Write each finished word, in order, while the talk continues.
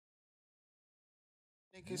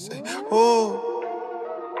Say, oh,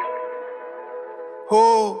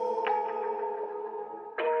 oh.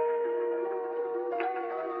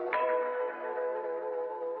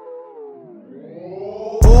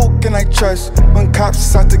 Who can I trust when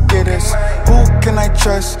cops out to get us? Who can I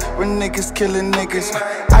trust when niggas killing niggas?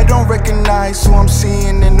 I don't recognize who I'm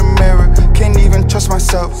seeing in the mirror. Can't even trust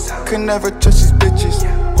myself, could never trust these bitches.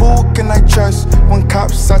 Who can I trust when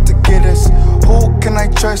cops out to get us? Who can I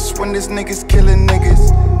trust when this niggas killing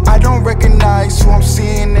niggas? I don't recognize who I'm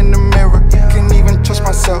seeing in the mirror. Can't even trust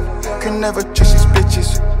myself, could never trust these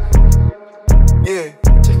bitches. Yeah.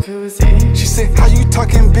 She said, how you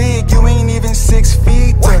talking big? You ain't even 6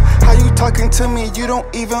 feet. How you talking to me? You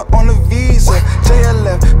don't even own a visa.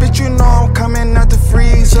 JLF, bitch, you know I'm coming out the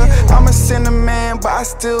freezer. I'm a sinner man, but I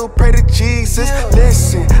still pray to Jesus.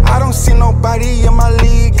 Listen, I don't see nobody in my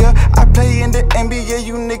league. I play in the NBA,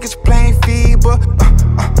 you niggas playing FIBA.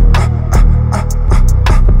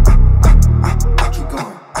 Keep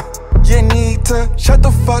going. You need to shut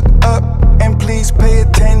the fuck up and please pay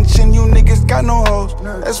attention. You niggas got no hoes,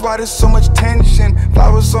 that's why there's so much tension.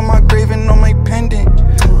 Flowers on my grave and on my pendant.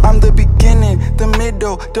 I'm the beginning, the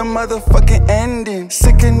middle, the motherfucking ending.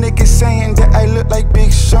 Sick of niggas saying that I look like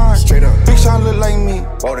Big Sean. Straight up, Big Sean look like me.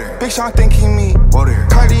 Big Sean think he me.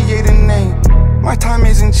 Cartier the name. My time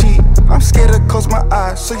isn't cheap. I'm scared to close my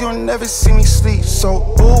eyes, so you'll never see me sleep. So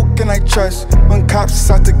who can I trust when cops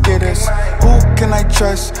out to get us? Who can I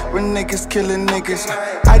trust when niggas killing niggas?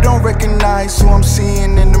 I don't recognize who I'm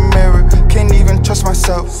seeing in the mirror. Can't even trust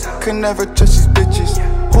myself, could never trust these bitches.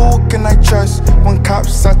 Who can I trust when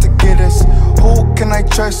cops out to get us? Who can I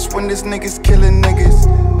trust when this niggas killing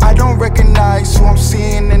niggas? I don't recognize who I'm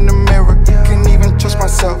seeing in the mirror. Can't even trust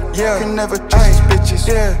myself, can never trust these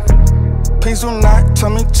bitches. Please do not tell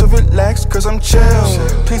me to relax, cause I'm chill.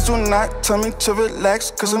 Please do not tell me to relax,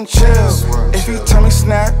 cause I'm chill. If you tell me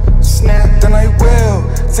snap, snap, then I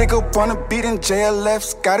will. Take up on a beat and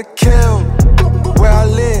JLF's gotta kill. Where I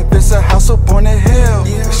live, it's a house up on a hill.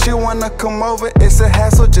 If she wanna come over, it's a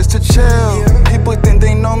hassle just to chill. People think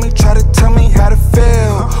they know me, try to tell me how to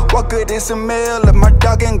feel. What good is a meal if my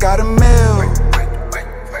dog ain't got a meal?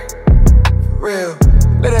 Real.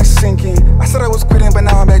 Let that sink in. I said I was quitting, but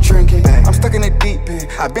now I'm back drinking. I'm stuck in the deep end.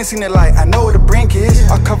 I've been seeing the light, I know where the brink is.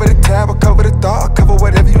 I'll cover the tab, I'll cover the thought, I'll cover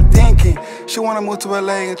whatever you thinking. She wanna move to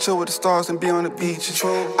LA and chill with the stars and be on the beach.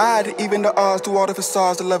 I had to even the odds through all the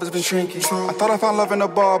facades, the love has been shrinking. I thought I found love in a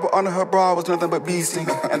bar, but under her bra was nothing but beasting.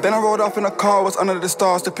 And then I rolled off in a car, was under the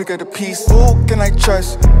stars to pick up the piece. Who can I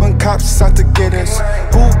trust when cops out to get us?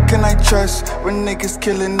 Who can I trust when niggas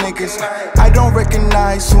killing niggas? I don't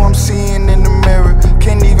recognize who I'm seeing in the mirror.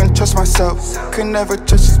 Can't even trust myself, could never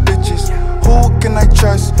trust these bitches. Who can I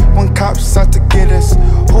trust when cops out to get us?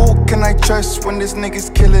 Who can I trust when this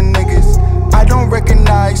niggas killing niggas? I don't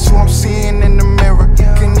recognize who I'm seeing in the mirror.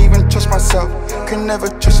 Can't even trust myself, could never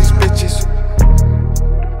trust these bitches.